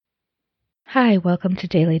Hi, welcome to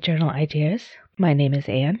Daily Journal Ideas. My name is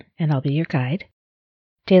Anne, and I'll be your guide.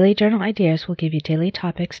 Daily Journal Ideas will give you daily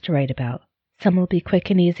topics to write about. Some will be quick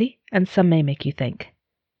and easy, and some may make you think.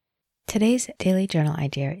 Today's daily journal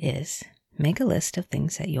idea is make a list of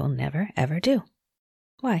things that you'll never, ever do.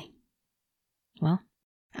 Why? Well,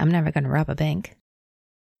 I'm never going to rob a bank.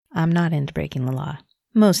 I'm not into breaking the law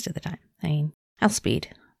most of the time. I'll speed.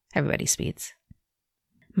 Everybody speeds.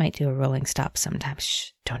 Might do a rolling stop sometimes.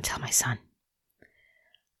 Shh, don't tell my son.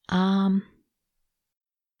 I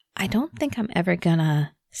don't think I'm ever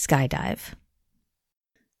gonna skydive.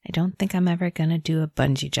 I don't think I'm ever gonna do a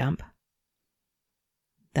bungee jump.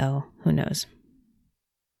 Though, who knows?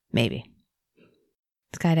 Maybe.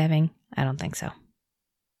 Skydiving, I don't think so.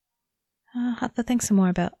 I'll have to think some more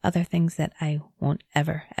about other things that I won't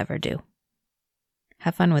ever do.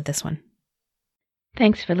 Have fun with this one.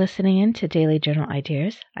 Thanks for listening in to Daily Journal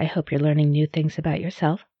Ideas. I hope you're learning new things about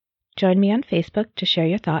yourself. Join me on Facebook to share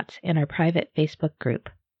your thoughts in our private Facebook group.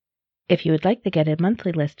 If you would like to get a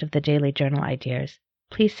monthly list of the Daily Journal Ideas,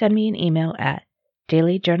 please send me an email at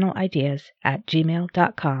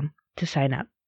dailyjournalideas@gmail.com to sign up.